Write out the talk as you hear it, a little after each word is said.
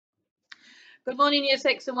Good morning, Year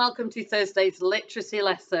 6, and welcome to Thursday's literacy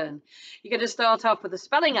lesson. You're going to start off with a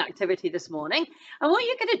spelling activity this morning, and what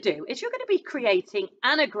you're going to do is you're going to be creating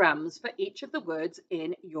anagrams for each of the words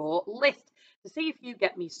in your list to see if you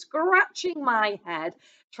get me scratching my head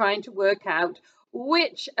trying to work out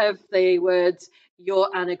which of the words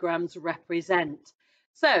your anagrams represent.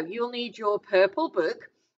 So you'll need your purple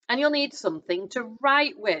book and you'll need something to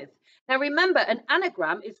write with. Now remember, an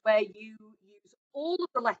anagram is where you use all of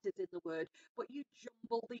the letters in the word, but you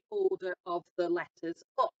jumble the order of the letters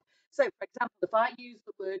up. So, for example, if I use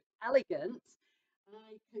the word elegant,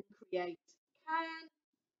 I can create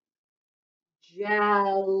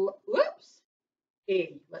E.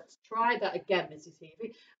 Let's try that again, Mrs.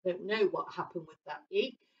 Heavey. I don't know what happened with that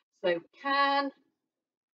E. So, can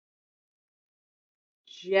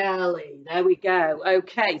jelly. There we go.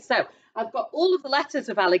 Okay, so I've got all of the letters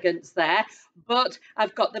of elegance there, but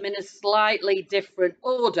I've got them in a slightly different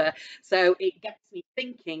order. So it gets me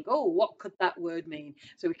thinking, oh, what could that word mean?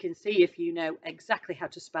 So we can see if you know exactly how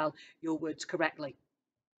to spell your words correctly.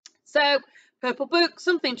 So purple book,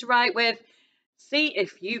 something to write with. See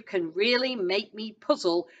if you can really make me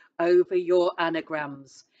puzzle over your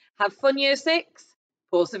anagrams. Have fun, Year 6.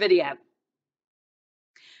 Pause the video.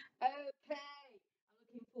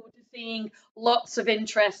 Seeing lots of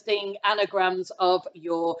interesting anagrams of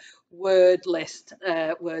your word list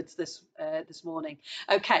words this morning.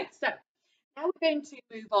 Okay, so now we're going to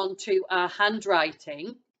move on to our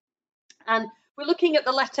handwriting, and we're looking at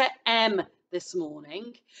the letter M this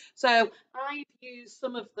morning. So I've used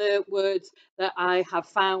some of the words that I have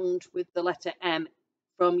found with the letter M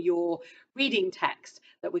from your reading text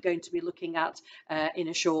that we're going to be looking at in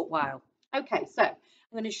a short while. Okay, so I'm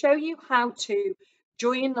going to show you how to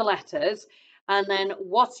join the letters, and then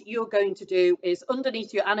what you're going to do is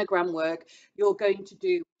underneath your anagram work you're going to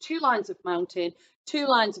do 2 lines of mountain, 2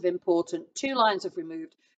 lines of important, 2 lines of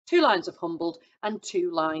removed, 2 lines of humbled, and 2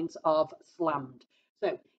 lines of slammed.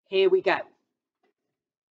 So here we go.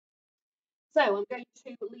 So I'm going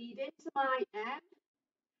to lead into my M,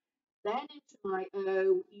 then into my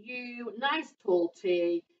O, U, nice tall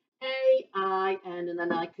T, A, I, N, and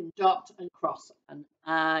then I can dot and cross. And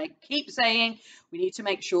I keep saying we need to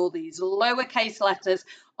make sure these lowercase letters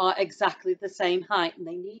are exactly the same height and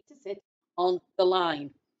they need to sit on the line.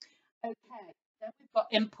 Okay, then we've got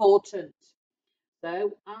important.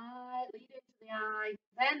 So I lead into the I,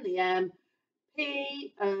 then the M,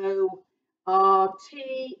 P, O, R,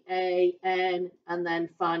 T, A, N, and then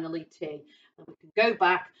finally T. And we can go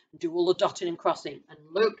back and do all the dotting and crossing. And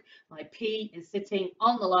look, my P is sitting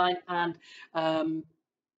on the line, and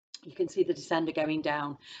you can see the descender going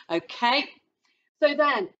down. Okay, so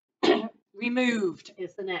then removed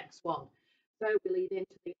is the next one. So we lead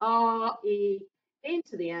into the R, E,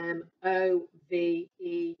 into the M, O, V,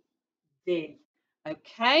 E, D.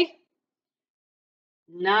 Okay,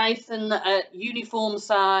 nice and uniform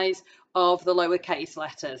size of the lowercase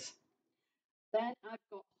letters. Then I've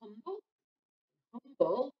got humble.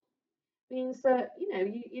 Humble means that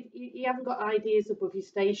you haven't got ideas above your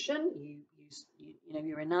station.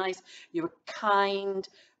 You're a kind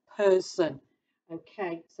person.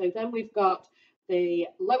 Okay, so then we've got the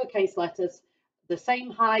lowercase letters the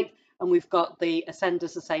same height, and we've got the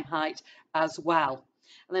ascenders the same height as well.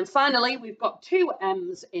 And then finally we've got 2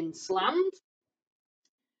 M's in slammed.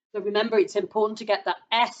 So remember, it's important to get that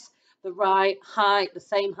S the right height, the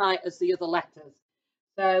same height as the other letters.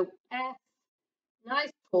 So S,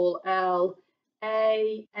 nice tall L,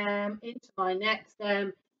 A, M, into my next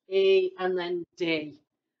M, E, and then D.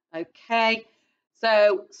 Okay,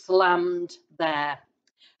 so slammed there.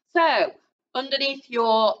 So underneath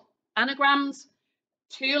your anagrams,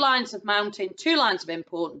 2 lines of mountain, 2 lines of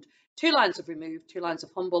important, 2 lines of removed, 2 lines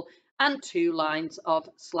of humble, and 2 lines of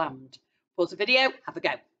slammed. Pause the video, have a go.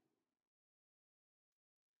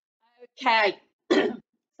 Okay,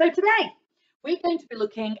 so today we're going to be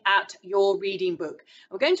looking at your reading book.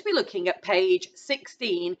 We're going to be looking at page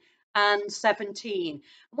 16 and 17. And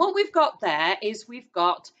what we've got there is we've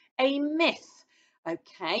got a myth.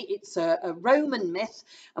 Okay, it's a Roman myth,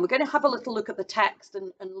 and we're going to have a little look at the text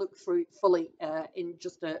and look through it fully in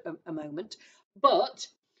just a moment. But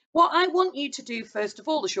what I want you to do first of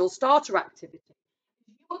all is your starter activity.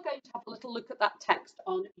 You are going to have a little look at that text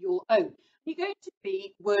on your own. You're going to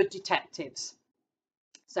be word detectives.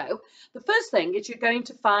 So the first thing is you're going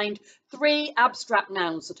to find 3 abstract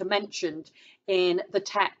nouns that are mentioned in the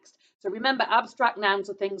text. So remember, abstract nouns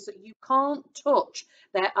are things that you can't touch.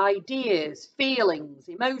 They're ideas, feelings,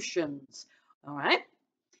 emotions. All right.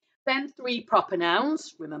 Then 3 proper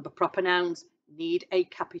nouns. Remember, proper nouns need a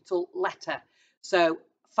capital letter. So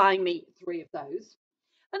find me 3 of those.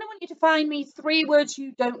 Then I want you to find me 3 words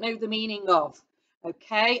you don't know the meaning of.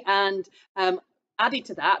 Okay, and added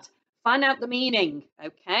to that, find out the meaning.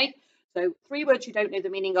 Okay, so 3 words you don't know the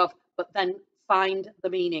meaning of, but then find the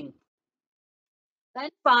meaning. Then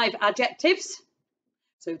 5 adjectives.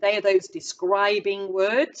 So they are those describing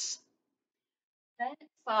words. Then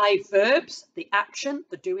 5 verbs, the action,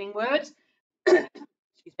 the doing words.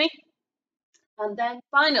 Excuse me. And then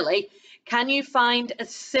finally, can you find a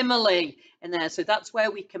simile in there? So that's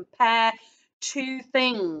where we compare 2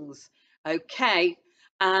 things. Okay.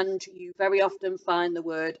 And you very often find the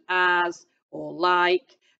word as or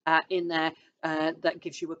like in there. That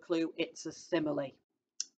gives you a clue. It's a simile.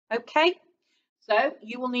 Okay. So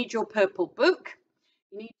you will need your purple book.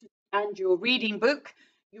 You need to, and your reading book.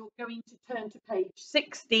 You're going to turn to page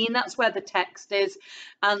 16. That's where the text is.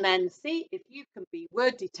 And then see if you can be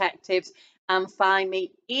word detectives and find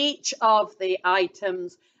me each of the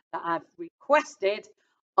items that I've requested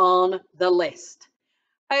on the list.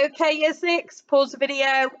 Okay, year 6, pause the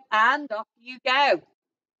video and off you go.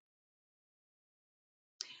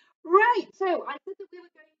 Right, so I said that we were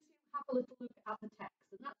going to have a little look at the text,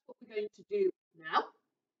 and that's what we're going to do now.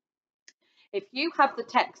 If you have the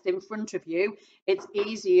text in front of you, it's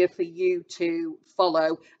easier for you to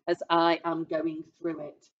follow as I am going through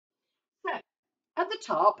it. So, at the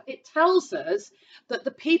top, it tells us that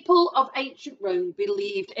the people of ancient Rome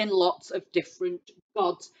believed in lots of different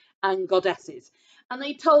gods and goddesses, and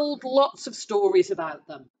they told lots of stories about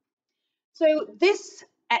them. So, this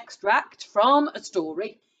extract from a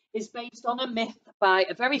story is based on a myth by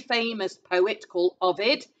a very famous poet called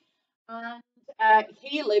Ovid, and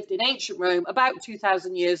he lived in ancient Rome about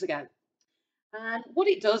 2,000 years ago. And what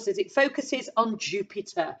it does is it focuses on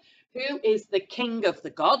Jupiter, who is the king of the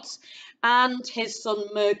gods, and his son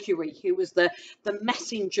Mercury, who was the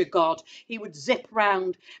messenger god. He would zip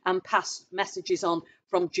round and pass messages on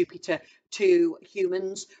from Jupiter to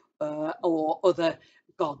humans or other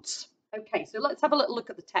gods. Okay, so let's have a little look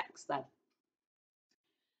at the text then.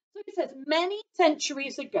 So it says, many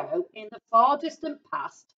centuries ago, in the far distant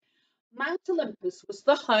past, Mount Olympus was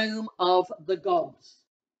the home of the gods.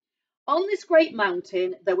 On this great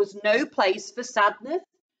mountain, there was no place for sadness,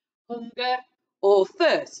 hunger, or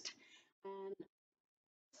thirst. And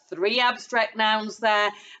 3 abstract nouns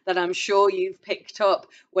there that I'm sure you've picked up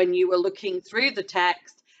when you were looking through the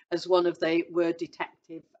text as one of the word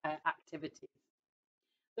detective activities.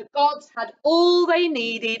 The gods had all they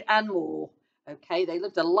needed and more. Okay, they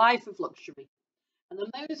lived a life of luxury. And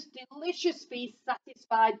the most delicious feast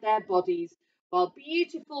satisfied their bodies, while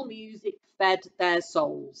beautiful music fed their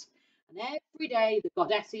souls. And every day the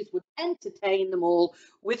goddesses would entertain them all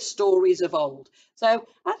with stories of old. So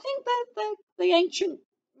I think that the ancient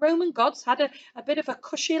Roman gods had a bit of a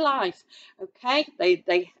cushy life. Okay, they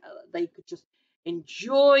could just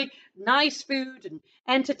enjoy nice food and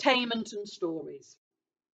entertainment and stories.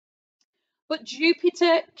 But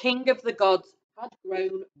Jupiter, king of the gods, had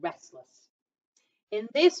grown restless. In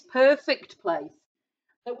this perfect place,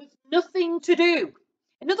 there was nothing to do.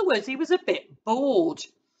 In other words, he was a bit bored.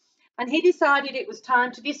 And he decided it was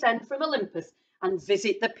time to descend from Olympus and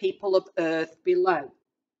visit the people of Earth below.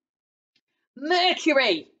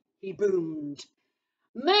 Mercury, he boomed.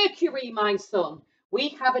 Mercury, my son, we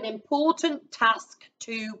have an important task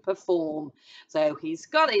to perform. So he's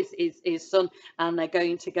got his son, and they're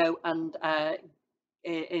going to go and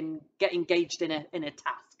get engaged in a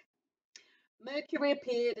task. Mercury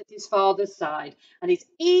appeared at his father's side, and his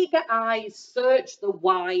eager eyes searched the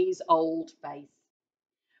wise old face.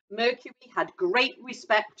 Mercury had great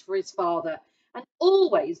respect for his father and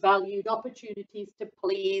always valued opportunities to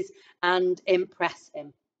please and impress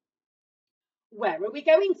him. Where are we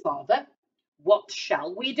going, father? What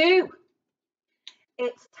shall we do?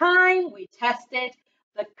 It's time we tested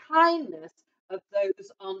the kindness of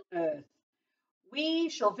those on earth. We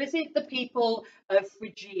shall visit the people of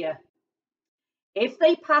Phrygia. If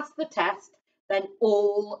they pass the test, then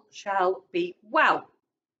all shall be well.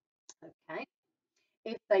 Okay.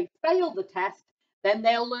 If they fail the test, then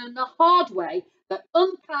they'll learn the hard way that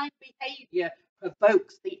unkind behaviour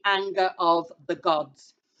provokes the anger of the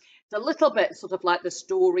gods. It's a little bit sort of like the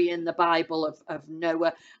story in the Bible of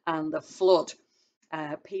Noah and the flood.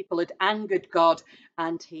 People had angered God,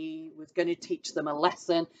 and he was going to teach them a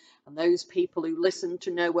lesson. And those people who listened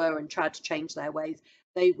to Noah and tried to change their ways,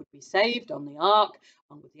 they would be saved on the ark,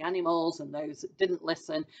 along with the animals. And those that didn't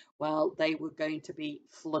listen, well, they were going to be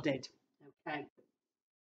flooded. Okay.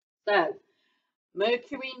 So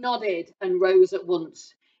Mercury nodded and rose at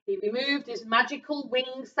once. He removed his magical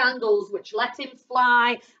winged sandals, which let him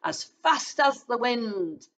fly as fast as the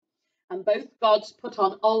wind. And both gods put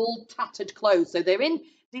on old tattered clothes. So they're in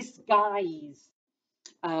disguise.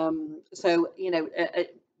 So,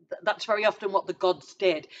 that's very often what the gods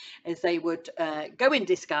did, is they would go in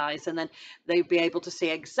disguise, and then they'd be able to see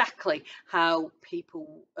exactly how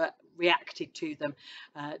people reacted to them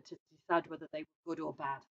to decide whether they were good or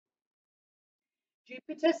bad.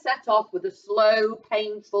 Jupiter set off with a slow,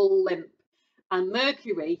 painful limp, and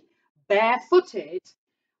Mercury, barefooted,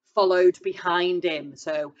 followed behind him.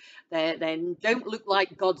 So they don't look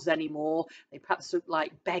like gods anymore. They perhaps look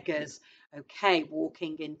like beggars, okay,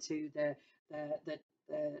 walking into the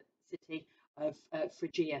city of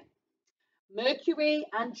Phrygia. Mercury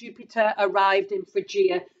and Jupiter arrived in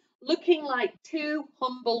Phrygia looking like two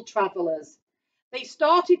humble travellers. They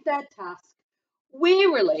started their task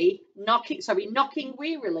knocking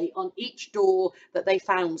wearily on each door that they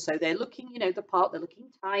found. So they're looking, they're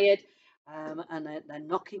looking tired, and they're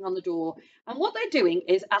knocking on the door. And what they're doing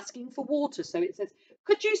is asking for water. So it says,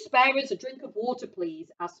 "Could you spare us a drink of water,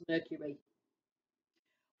 please?" asked Mercury.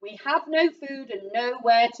 "We have no food and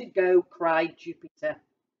nowhere to go," cried Jupiter.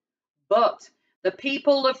 But the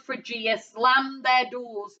people of Phrygia slammed their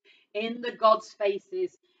doors in the gods'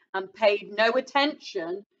 faces and paid no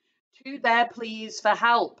attention to their pleas for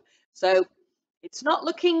help. So it's not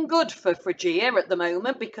looking good for Phrygia at the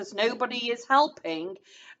moment, because nobody is helping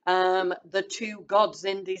the two gods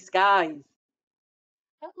in disguise.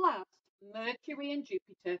 At last, Mercury and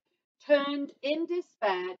Jupiter turned in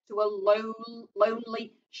despair to a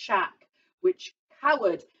lonely shack, which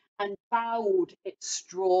cowered and bowed its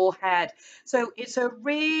straw head. So it's a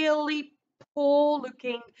really poor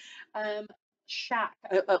looking shack,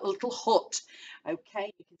 a little hut.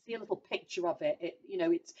 Okay, you can see a little picture of it.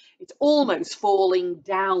 It's almost falling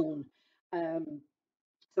down.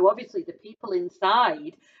 So obviously the people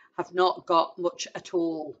inside have not got much at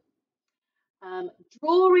all.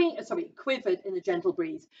 Quivered in the gentle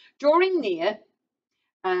breeze. Drawing near,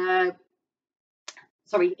 it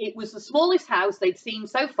was the smallest house they'd seen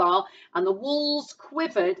so far, and the walls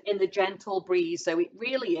quivered in the gentle breeze. So it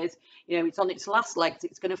really is, it's on its last legs,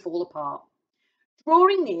 it's going to fall apart.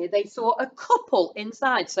 Drawing near, they saw a couple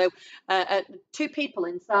inside, so two people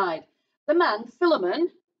inside. The man,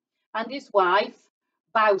 Philemon, and his wife,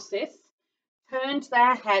 Baucis, turned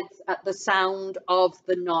their heads at the sound of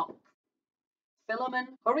the knock.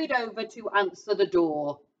 Philemon hurried over to answer the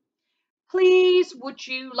door. "Please, would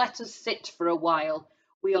you let us sit for a while?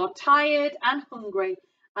 We are tired and hungry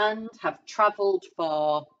and have travelled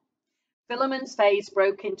far." Philemon's face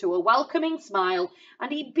broke into a welcoming smile,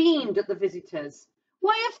 and he beamed at the visitors.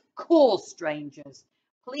 "Why, of course, strangers.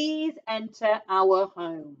 Please enter our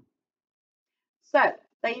home." So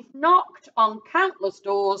they've knocked on countless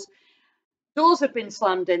doors. Doors have been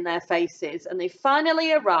slammed in their faces, and they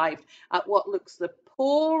finally arrived at what looks the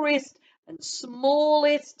poorest and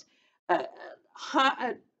smallest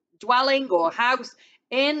dwelling or house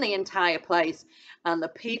in the entire place. And the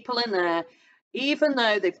people in there, even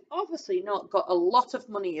though they've obviously not got a lot of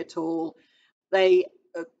money at all, they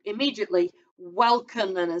immediately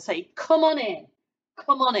welcome them and say, "Come on in,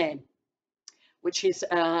 come on in," which is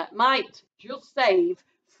might just save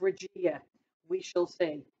Phrygia. We shall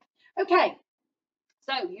see. Okay,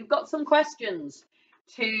 so you've got some questions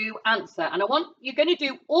to answer, and you're going to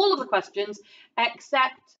do all of the questions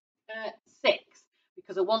except 6,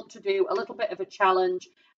 because I want to do a little bit of a challenge,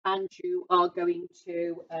 and you are going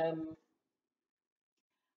to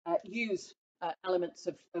use elements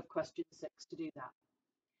of question 6 to do that.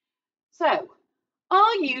 So,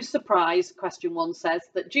 are you surprised, question 1 says,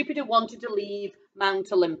 that Jupiter wanted to leave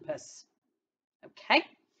Mount Olympus? Okay,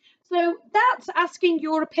 so that's asking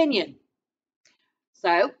your opinion.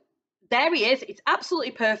 So there he is. It's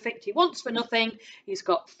absolutely perfect. He wants for nothing. He's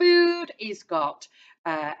got food. He's got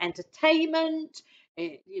entertainment.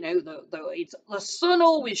 The sun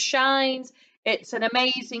always shines. It's an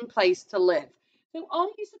amazing place to live. So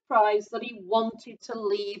aren't you surprised that he wanted to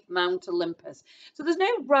leave Mount Olympus? So there's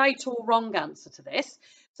no right or wrong answer to this.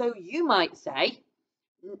 So you might say,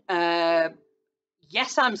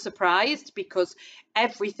 yes, I'm surprised, because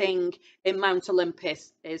everything in Mount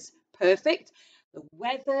Olympus is perfect. The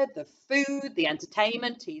weather, the food, the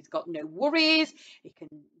entertainment, he's got no worries.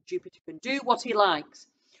 Jupiter can do what he likes.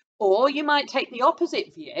 Or you might take the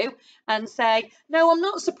opposite view and say, no, I'm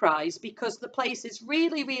not surprised, because the place is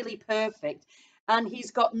really, really perfect and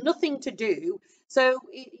he's got nothing to do. So,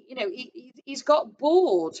 he's got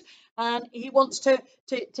bored and he wants to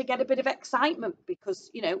get a bit of excitement,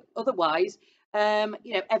 because, otherwise,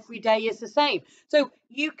 every day is the same. So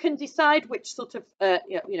you can decide which sort of,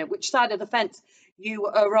 which side of the fence you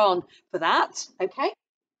are on for that. Okay.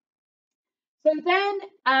 So then,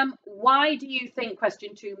 why do you think,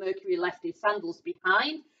 question 2, Mercury left his sandals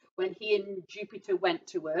behind when he and Jupiter went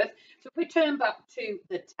to Earth? So if we turn back to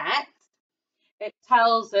the text, it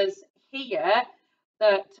tells us here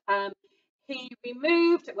that he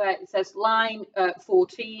removed, where it says line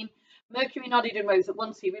 14, Mercury nodded and rose at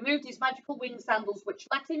once. He removed his magical wing sandals, which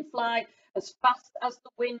let him fly as fast as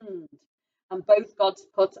the wind. And both gods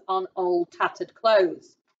put on old tattered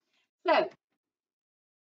clothes. So,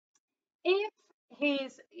 if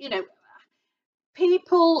his,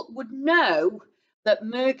 people would know that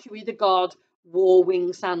Mercury the god wore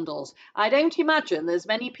wing sandals. I don't imagine there's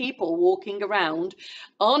many people walking around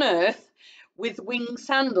on Earth with wing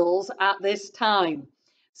sandals at this time.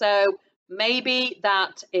 So maybe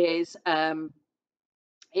that is,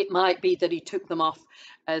 it might be that he took them off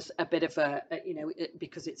as a bit of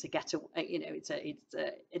because it's a getaway, it's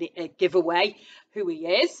a giveaway who he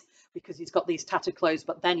is, because he's got these tattered clothes,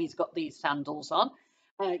 but then he's got these sandals on.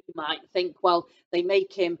 You might think, well, they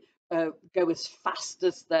make him go as fast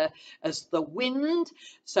as the wind,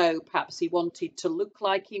 so perhaps he wanted to look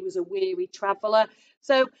like he was a weary traveller.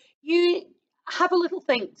 So you have a little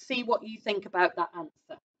think, see what you think about that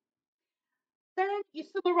answer. Then you're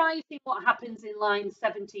summarising what happens in lines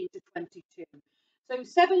 17 to 22. So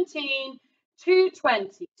 17 to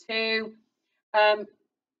 22,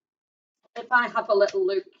 if I have a little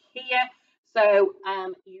look here, so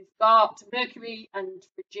you've got Mercury and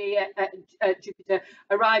Phrygia, Jupiter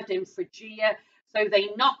arrived in Phrygia. So they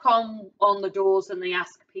knock on the doors and they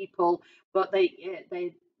ask people, but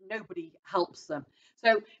they nobody helps them.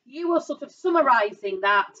 So you are sort of summarising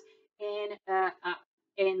that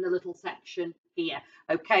in the little section here.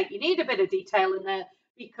 Okay, you need a bit of detail in there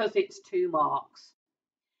because it's 2 marks.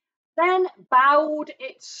 Then bowed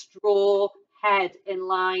its straw head in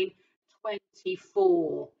line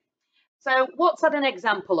 24. So what's that an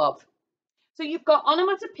example of? So you've got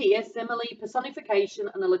onomatopoeia, simile, personification,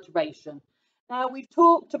 and alliteration. Now we've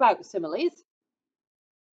talked about similes.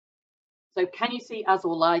 So can you see as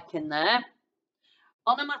or like in there?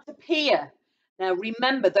 Onomatopoeia. Now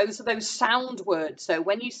remember, those are those sound words. So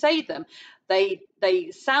when you say them, they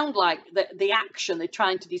sound like the action they're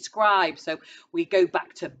trying to describe. So we go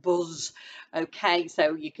back to buzz. Okay,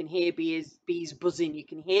 so you can hear bees buzzing. You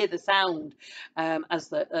can hear the sound as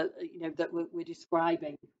that we're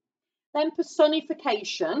describing. Then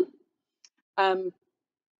personification.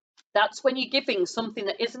 That's when you're giving something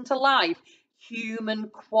that isn't alive human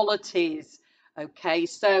qualities. Okay,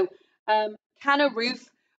 so can a roof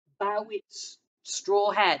bow its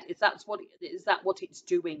straw head? Is that what it's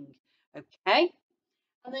doing? Okay,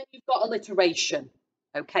 and then you've got alliteration.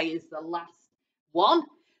 Okay, is the last one.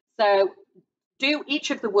 So do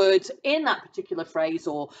each of the words in that particular phrase,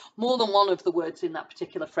 or more than one of the words in that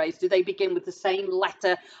particular phrase, do they begin with the same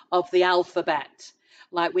letter of the alphabet?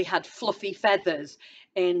 Like we had fluffy feathers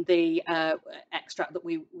in the extract that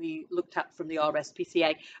we looked at from the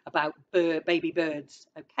RSPCA about baby birds.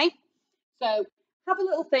 Okay, so have a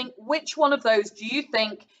little think. Which one of those do you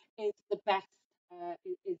think is the best?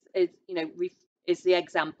 Is the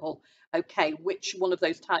example? Okay, which one of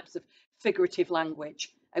those types of figurative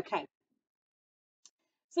language? Okay.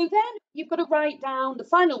 So then you've got to write down the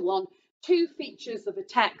final one, 2 features of a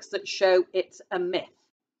text that show it's a myth.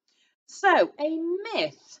 So a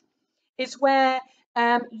myth is where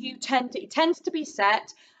it tends to be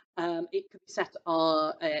set. It could be set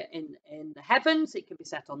in the heavens. It can be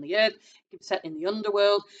set on the earth. It can be set in the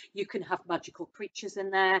underworld. You can have magical creatures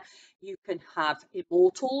in there. You can have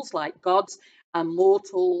immortals like gods and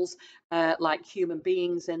mortals like human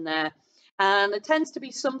beings in there. And it tends to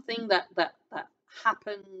be something that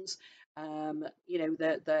happens.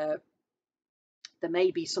 There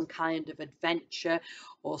may be some kind of adventure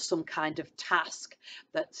or some kind of task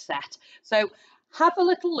that's set. So have a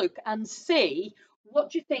little look and see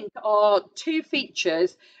what you think are 2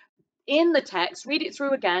 features in the text. Read it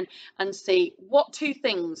through again and see what 2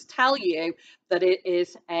 things tell you that it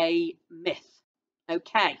is a myth.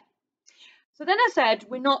 Okay. So then I said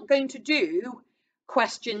we're not going to do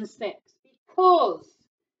question 6 because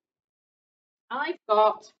I've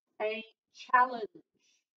got a challenge.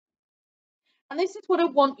 And this is what I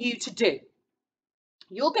want you to do.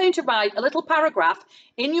 You're going to write a little paragraph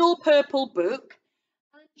in your purple book,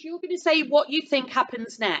 and you're going to say what you think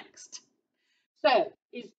happens next. So,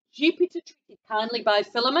 is Jupiter treated kindly by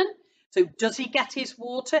Philemon? So, does he get his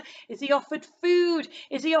water? Is he offered food?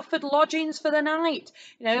 Is he offered lodgings for the night?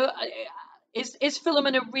 Is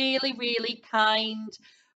Philemon a really, really kind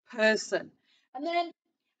person? And then,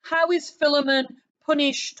 how is Philemon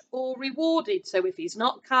punished or rewarded? So, if he's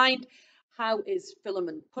not kind, how is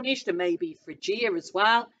Philemon punished? And maybe Phrygia as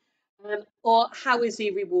well. or how is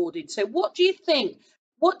he rewarded? So what do you think?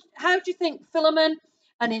 How do you think Philemon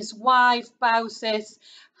and his wife Baucis,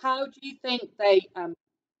 how do you think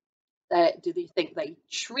do they think they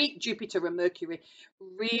treat Jupiter and Mercury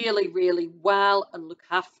really, really well and look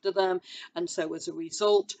after them? And so as a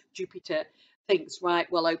result, Jupiter thinks,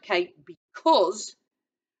 right, well, okay, because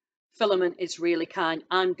Philemon is really kind,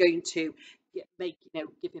 I'm going to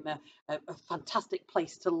give him a fantastic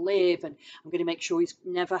place to live, and I'm going to make sure he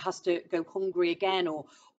never has to go hungry again.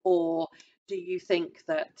 Or do you think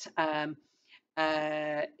that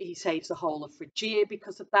he saves the whole of Phrygia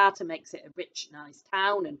because of that and makes it a rich, nice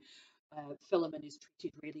town, and Philemon is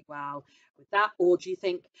treated really well with that? Or do you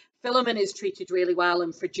think Philemon is treated really well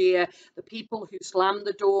and Phrygia, the people who slam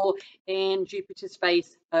the door in Jupiter's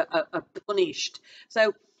face, are punished?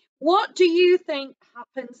 So what do you think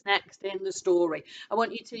happens next in the story? I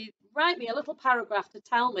want you to write me a little paragraph to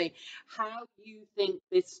tell me how you think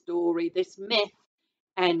this story, this myth,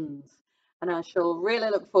 ends. And I shall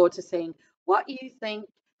really look forward to seeing what you think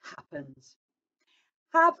happens.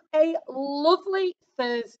 Have a lovely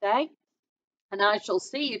Thursday, and I shall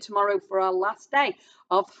see you tomorrow for our last day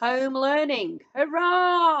of home learning.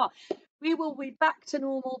 Hurrah! We will be back to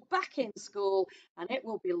normal, back in school, and it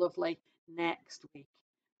will be lovely next week.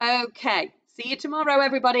 Okay, see you tomorrow,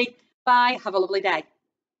 everybody. Bye. Have a lovely day.